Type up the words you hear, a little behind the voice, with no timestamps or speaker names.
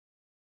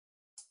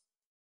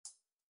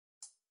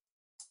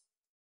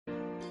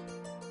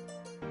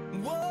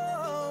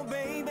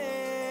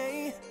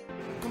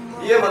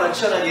Yeah, man,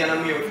 CHANNA D and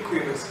I'm here with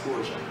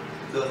Kravexposure.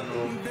 Don't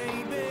know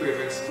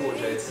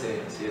Kravexposure it's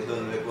saying, so you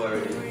don't know it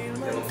already.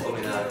 Them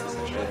upcoming artists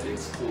are trying to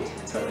expose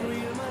the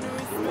talent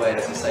to the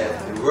wider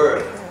society, the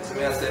world. So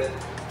me I said,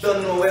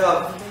 don't know, we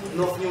have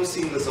enough new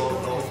singles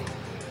out now,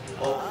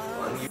 up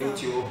on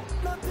YouTube.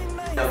 I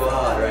go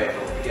hard right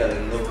now, girl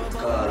in love with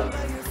called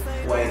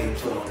Whining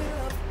Tunnel.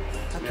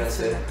 So me I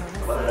said,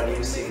 one of the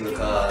new single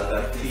called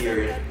God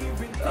Fearing,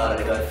 all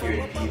the God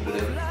Fearing people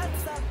them.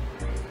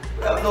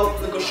 We have no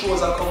little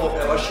shows that come up. We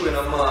have a show in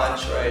a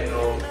March right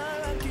now.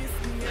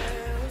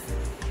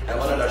 I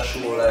have another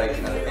show like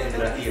at the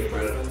end of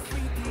April.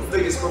 The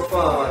biggest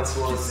performance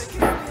was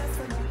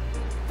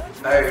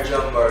Irish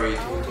Jamboree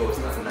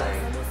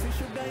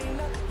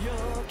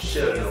 2009.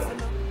 Sure no.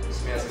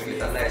 So me has to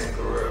get a nice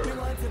little work.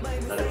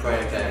 At the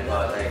prime time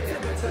part I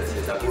can tell you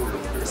it's a good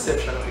look. The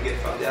reception we get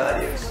from the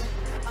audience.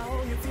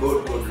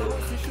 Good look.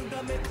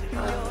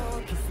 And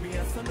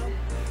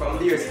from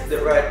there,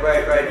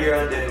 right there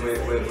and then we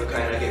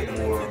kind of get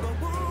more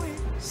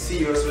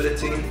serious with the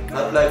thing.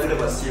 Not like we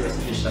never serious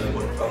initially,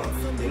 but from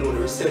the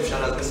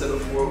reception, as I said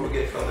before, we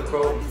get from the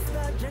crowd.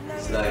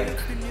 It's like,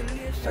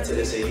 that's what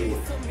they say you.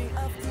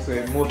 So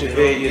it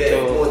motivates you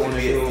to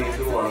motivate you if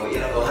you want,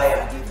 go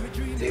higher.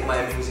 Take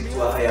my music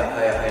to a higher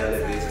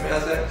level. You know what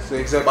I'm saying? So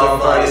exactly Bob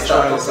what Marley you're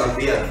trying to status and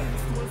beyond.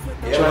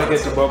 Yeah, trying to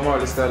get to Bob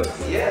Marley status.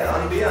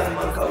 Yeah, and beyond,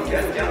 man, because we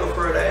can't go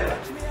further, you know.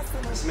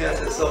 That's me, I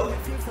said so.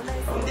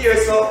 From there,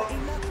 so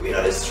we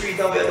on the street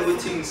and we are doing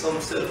things, some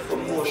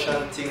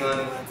self-promotion thing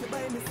and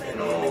you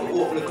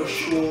know, open little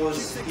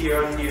shows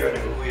here and there and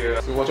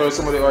everywhere. So what are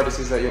some of the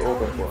artists that you're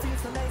open for?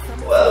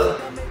 Well,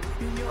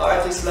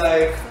 artists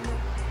like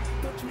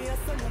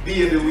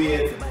Baby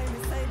Wayne,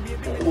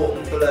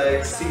 open for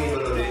like singing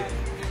melody,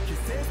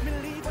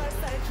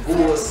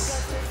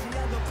 Ghost,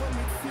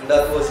 and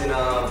that was in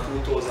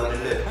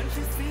 2011,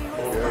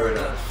 Mount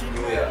Vernon,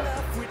 New York.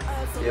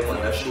 Yeah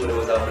man, that show there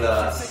was a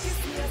blast.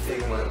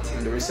 Big man thing.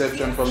 And the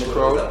reception from the Show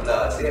crowd? was a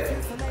blast, yeah.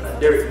 And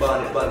Derek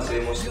Barnett band, so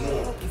you must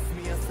know.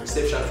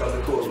 Reception from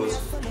the crowd was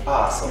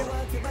awesome.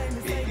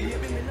 Big deal.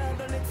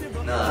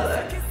 Nah,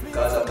 like,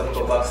 because after I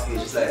go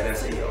backstage, it's like, I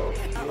say, yo,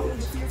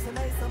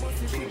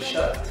 thing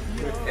shot.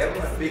 Yeah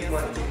man, big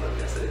man thing, man.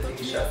 I say, the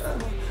thing shot.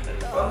 And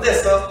from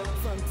there, so,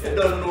 you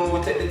don't know,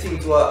 we take the thing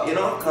to a, you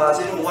know, because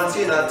you know, once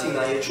you're in that thing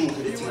and you're true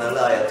to the thing and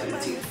loyal to the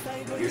thing,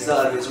 there's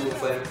always room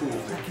for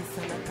improvement.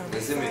 You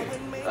see me?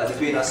 As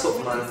if you're in a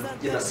something and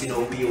you don't see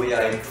no way where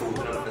you're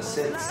improving, it makes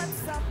sense.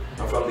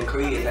 And from the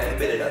creator,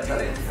 embedded that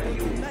talent in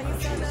you and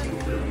choose you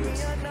for the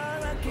music.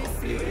 Don't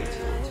play with it.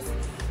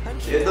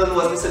 You don't know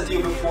what I said to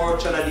you before,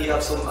 CHANNA D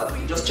have some,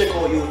 just check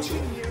out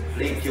YouTube,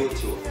 link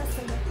YouTube.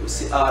 You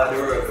see all the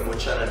work that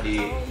CHANNA D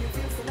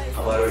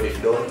have already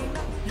done,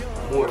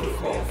 more to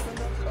come.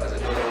 Because I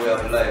don't know we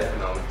have life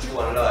now, true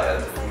and loyal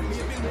to the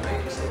music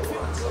tonight, so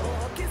on,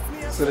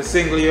 So the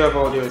single you have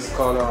out there is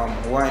called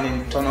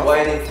Whining Tunnel.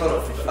 Whining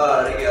Tunnel.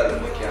 All the girls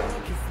who can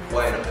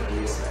wind up the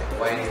waistline.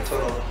 Whining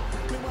Tunnel.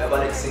 I have a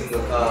next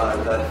single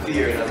called God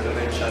Fearing, as we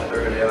mentioned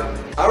earlier.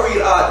 A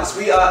real artist,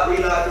 real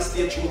artists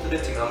stay true to the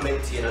thing and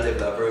maintain a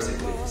level of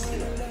versatility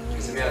still.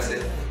 You see me I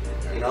say,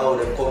 you know how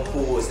them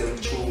compose them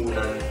tune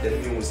and the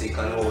music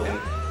and how them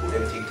put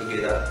them thing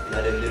together, you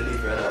know them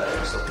deliver and all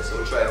that stuff. So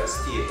we try to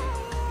stay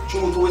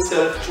true to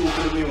ourselves, true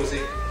to the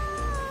music,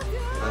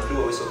 and do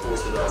what we're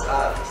supposed to do as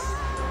artists.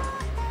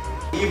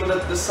 Even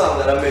the song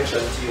that I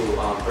mentioned to you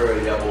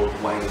earlier about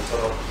Whining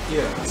Tunnel,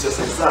 yeah, it's just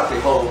exactly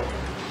how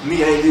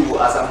me and you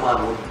as a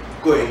man would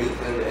go in the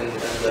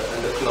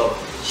club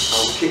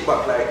and we kick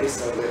back like this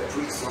and we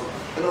preach some,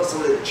 you know,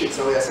 some little chicks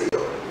and we say, yo,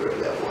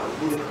 really I want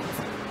to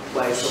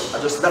buy some, I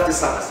just, that is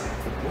song I say.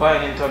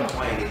 Whining Tunnel.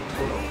 Whining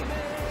Tunnel.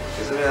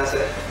 You see what I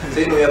say? So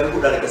you know you have to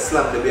put that like a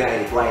slam there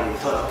behind it, Whining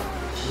Tunnel.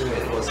 You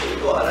know, so you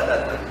do all of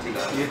that and thing.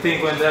 You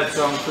think when that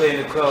song play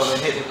in the club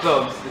and hit the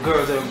clubs, the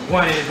girls are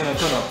whining is gonna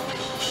turn up?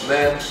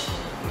 Man,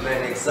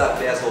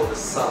 exactly as how the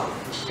song,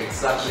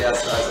 exactly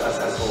as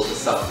how the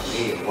song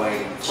name,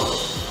 Whining Tunnel.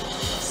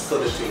 So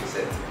the thing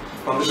said.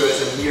 From the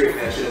girls in lyric,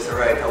 man, she just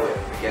right away.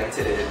 You can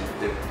tell it,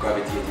 they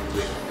gravitated to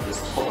it and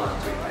just come on to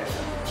it like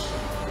that.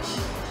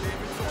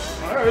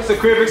 Alright, so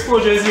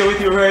Kravexposure is here with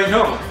you right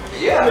now.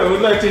 Yeah.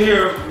 We'd like to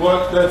hear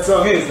what that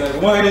song is,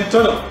 like Whining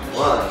Tunnel.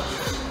 One.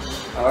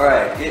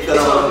 Alright, get the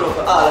song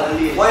for all the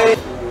ladies. Whine.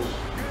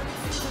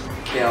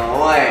 Yeah,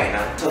 whine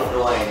and turn up the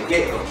wine.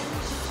 Get them.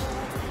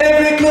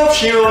 Every club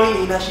she run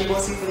in and she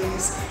was in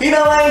place. In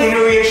a whining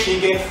way she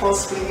get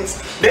first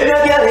place. Then a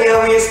girl here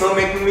waist to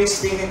make me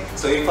stay.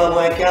 So if a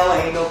boy can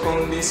wind up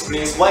on this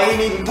place,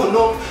 whining turn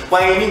up,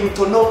 whining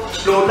turn up.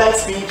 Loud like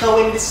speaker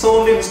when the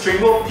sound them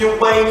string up. You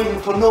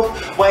whining turn up,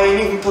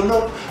 whining turn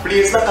up.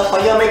 Blaze like a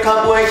fire make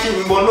a boy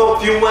king burn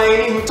up. You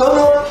whining turn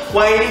up,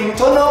 whining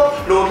turn up.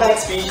 Loud like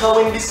speaker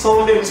when the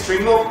sound them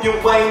string up. You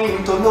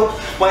whining turn up,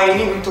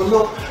 whining turn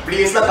up.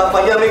 Blaze like a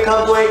fire make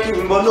a boy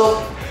king burn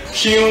up.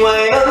 She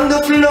whine on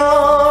the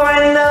floor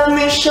and have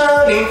me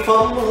shouting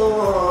for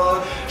more.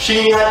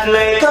 She hot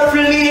like a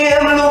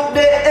flame, look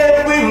there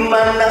every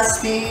man a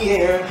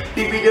steer.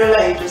 The video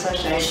light just a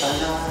shine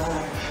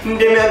color. Them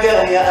a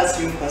girl a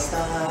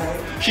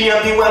superstar. She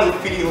have the wife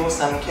for the house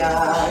and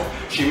car.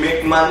 She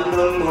make man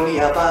done money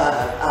a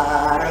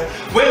bar.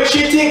 When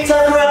she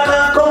TikTok rock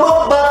and come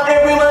up back,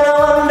 everyone a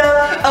wonder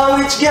how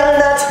which girl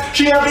that.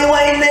 She have the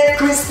wine neck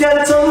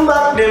Christian turn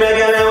back. Them a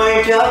girl a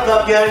wine cap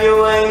up, girl you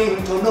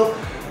wine turn up.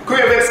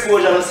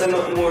 Kravexposure no say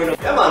nothing more enough.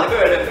 Yeah man, the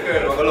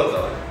girl I love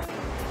that one.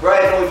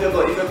 Right now if you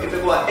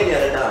go at any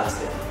other dance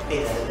then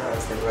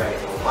right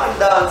now. Man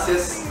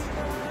dances.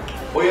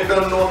 But you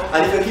don't know,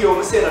 and if you hear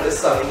what I say on the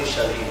song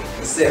initially,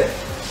 I said,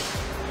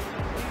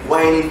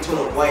 whining turn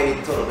up. But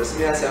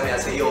me I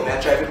say, yo, I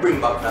try to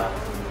bring back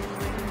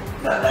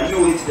that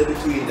unity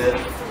between the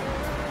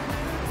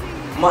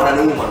man and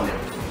the woman then.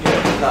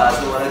 Yeah.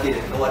 Because no one did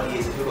it,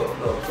 nowadays if you got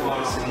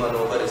club, see man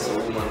over there, so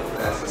woman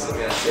over. So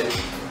me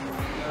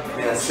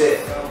I said,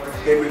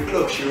 every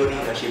club she run in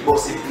and she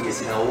bust the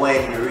place in a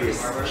whining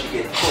race, she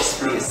get first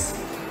place.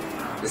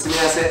 You see me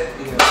I say?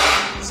 Yeah.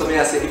 So me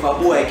I say if a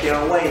boy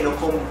can wine no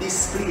come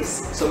this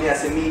place. So me I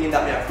say meaning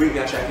that I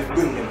try to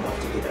bring them back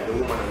together, the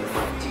woman and the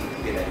man team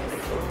together in the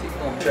club thing.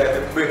 Try to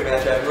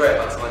write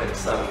back some of them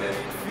songs then.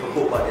 We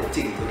put back the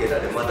thing together,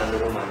 the man and the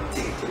woman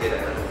thing together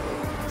in the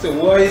club. So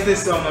why is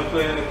this song not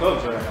playing in the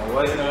clubs right now?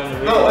 Why is it not on the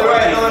radio? No,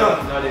 right now, no.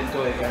 Not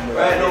into it kind of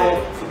right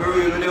now, to be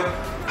real with you,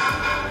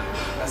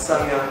 that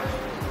song here,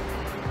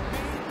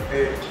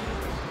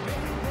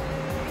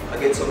 I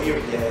get some ear,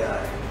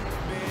 yeah.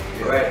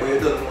 Right, but you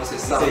don't know,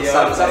 it's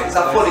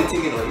a funny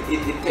thing, you know,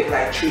 it take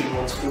like 3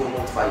 months, 4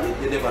 months, 5 years,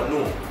 you never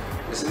know.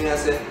 You see me I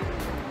say,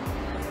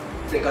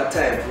 take a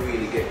time to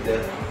really get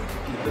the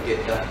people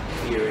get that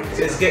hearing.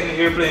 So it's getting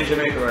airplay in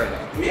Jamaica right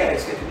now? Yeah,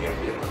 it's getting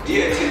airplay.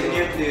 Yeah, it's getting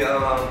airplay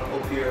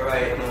up here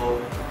right now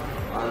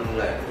on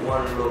like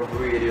One Love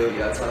Radio. You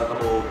talk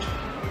about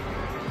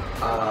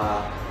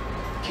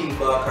King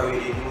Barker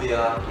Radio in New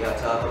York, you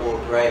talk about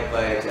Right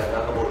Vibes, you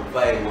talk about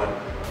Vibe One.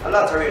 A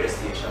lot of radio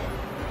stations.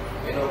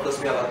 You know, plus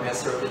me have a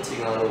certain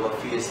thing all over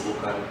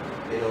Facebook and,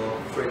 you know,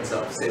 friends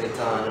have sent it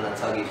on and I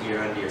tag it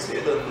here and there. So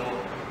you don't know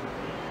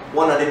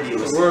one of the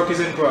deals. So work is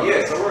in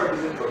progress. Yes, work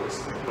is in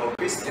progress. You know,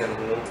 Christian,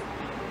 you know,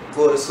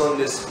 go to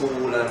Sunday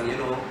school and, you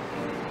know,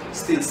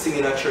 still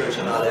singing at church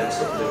and all that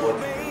stuff. But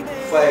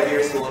 5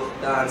 years old,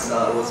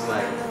 dancehall was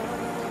mine.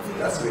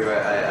 That's where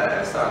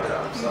I started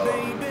off. So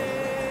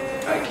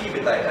I keep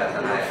it like that.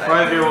 And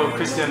 5-year-old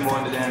Christian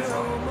born to dance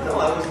hall. No,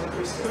 I wasn't a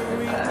Christian.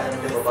 I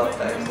never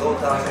baptized. Don't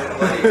talk to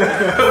anybody.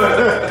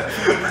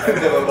 I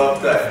never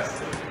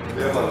baptized.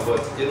 Yeah, man,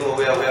 but you know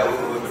where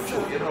we're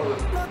true. You know, we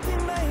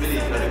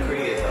believe in the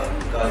Creator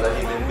because I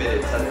even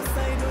embedded talent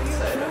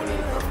inside of me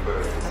from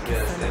birth. You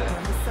understand?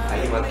 I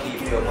even keep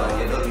me up and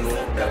you don't know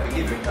that we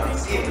give him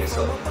thanks in me.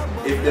 So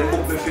if they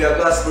book me for a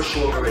gospel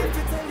show already,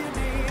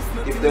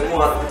 if they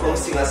want to come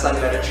sing a song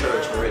at the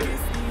church already.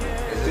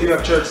 So you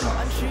have church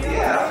songs? Yeah,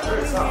 I have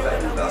church songs like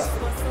the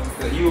gospel.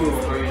 So you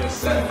or you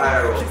just that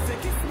arrow.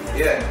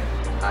 Yeah.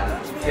 And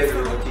heavy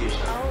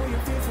rotation.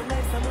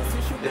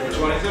 Which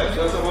one is that?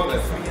 Tell us about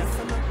that song.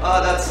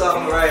 That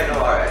song right now,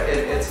 alright.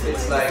 It's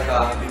like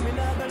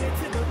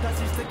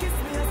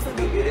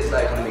it is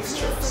like a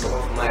mixture. Some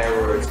of my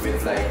words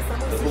with like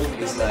the hook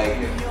is like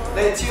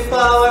let your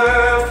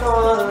power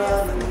fall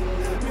on me.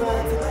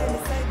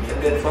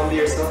 And then from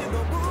there so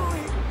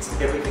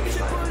everything is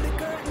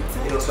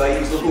mine. You know, so I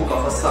use the hook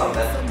of a song a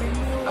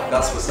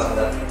gospel song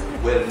that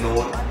well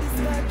known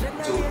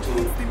to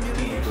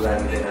people,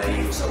 and then I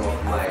use some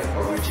of my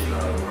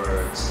original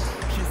words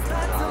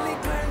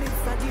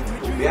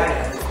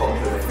behind it to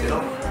complement, you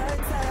know?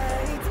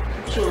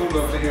 Sure, we'd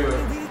love to hear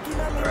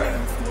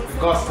the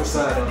gospel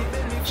side of it.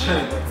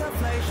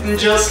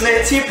 Just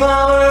let your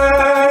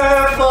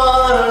power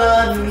fall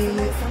on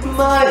me,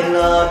 my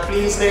Lord,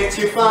 please let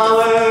your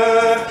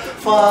power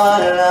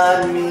fall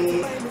on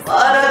me.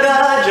 Father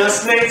God,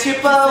 just let your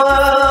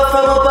power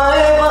from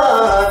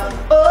above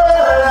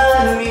fall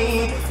on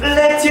me.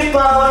 Let your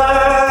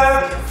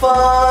power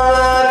fall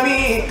on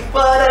me.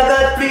 Father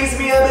God, please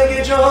me, I beg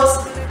you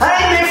just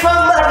hide me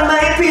from bad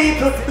my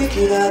people,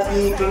 wicked are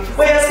people.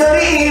 Where's the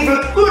evil?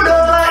 Good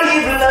over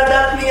evil, and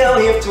that me a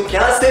wave to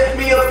can't set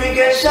me up and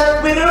get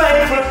shot with a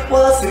rifle.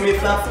 Want see me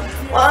flap,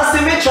 want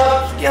see me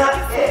chop, can't,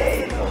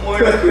 hey. No more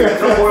no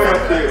crib, no more no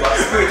crib.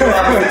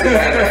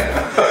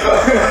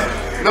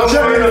 No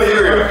more no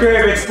crib.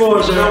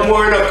 Kravexposure. No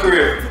more no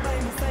crib.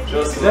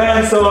 Just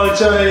dancehall,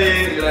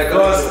 Chinese, like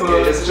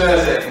gospel, just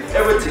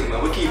everything, man.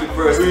 We keep it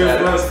versatile. Real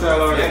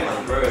versatile, yeah,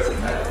 man.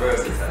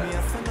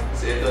 Versatile.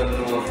 So you don't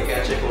know if you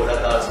can check out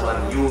that also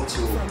on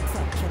YouTube.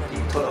 You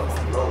turn up on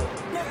low.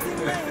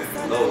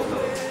 Low.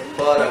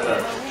 Father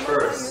God,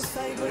 first.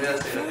 You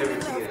understand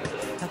everything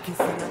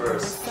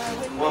first.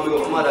 One we go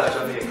mother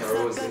Jamaica,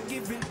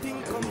 Rosie.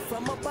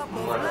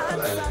 Mother,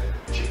 like,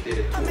 she did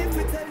it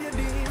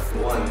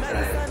 1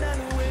 time.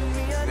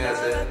 Me I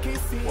said,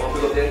 one we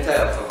go the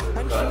entire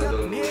family because they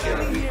don't know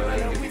can't do it on an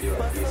individual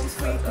basis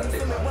because that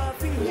takes the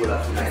whole of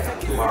tonight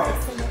and tomorrow.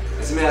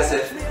 You see me I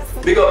said,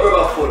 big up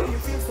Riverful,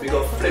 big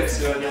up Flex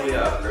here in New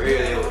York,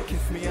 really out.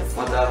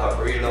 Want to have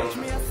a real long.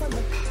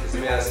 You see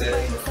me I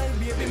say,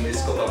 him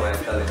discover my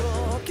talent.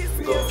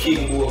 We got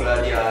King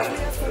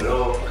Bogladian,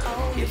 Low,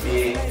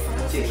 Kitty,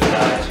 things like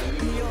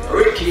that.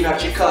 Ricky in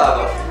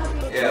Chicago.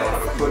 Yeah, one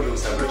of the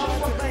producer,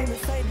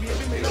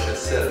 British. Big up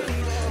yourself.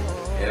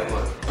 Yeah,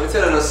 man. I'm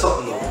telling you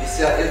something now. You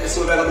see, the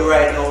episode we're going to do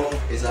right now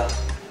is a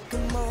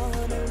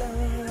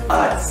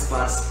ads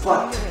man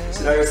spot.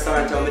 So the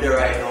restaurant I'm there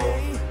right now.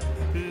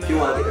 If you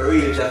want the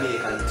real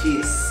Jamaican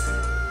taste,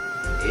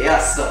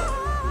 yes sir.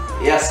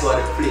 Yes what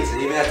the place.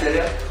 And even I tell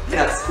you,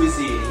 that's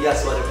cuisine.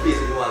 Yes what the place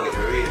if you want to get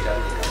the real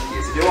Jamaican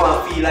taste. If you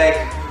want to feel like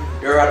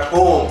you're at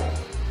home,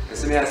 you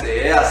see me I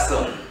say yes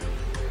sir.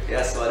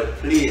 Yes what the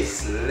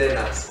place.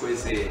 Lennox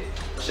cuisine.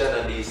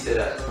 CHANNA D said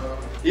that.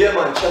 Yeah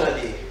man,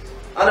 CHANNA D.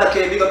 And I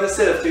can't big up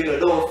yourself too, you know,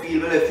 don't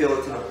feel left out,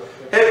 you know.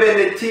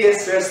 Heavenly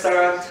Taste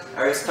restaurant,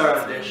 a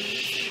restaurant they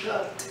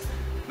shut.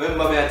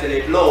 Remember me I tell you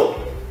it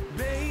loud.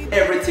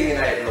 Everything in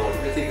it loud.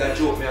 You think I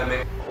joke me I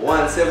make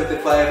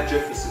 175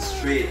 Jefferson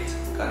Street,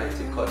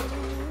 Connecticut.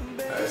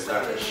 A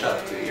restaurant they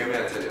shut too. You hear me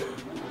I tell you?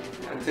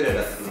 I tell you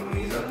that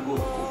he's a good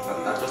cook.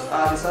 And not just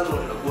artist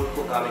alone, a good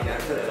cook, I can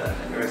tell you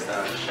that the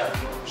restaurant they shut.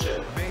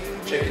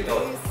 Check it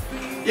out.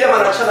 Yeah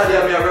man, at CHANNA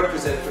D I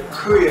represent for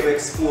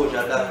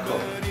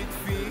Kravexposure.com.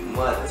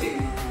 Mad thing.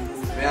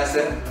 May I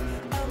say?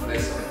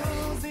 Next one.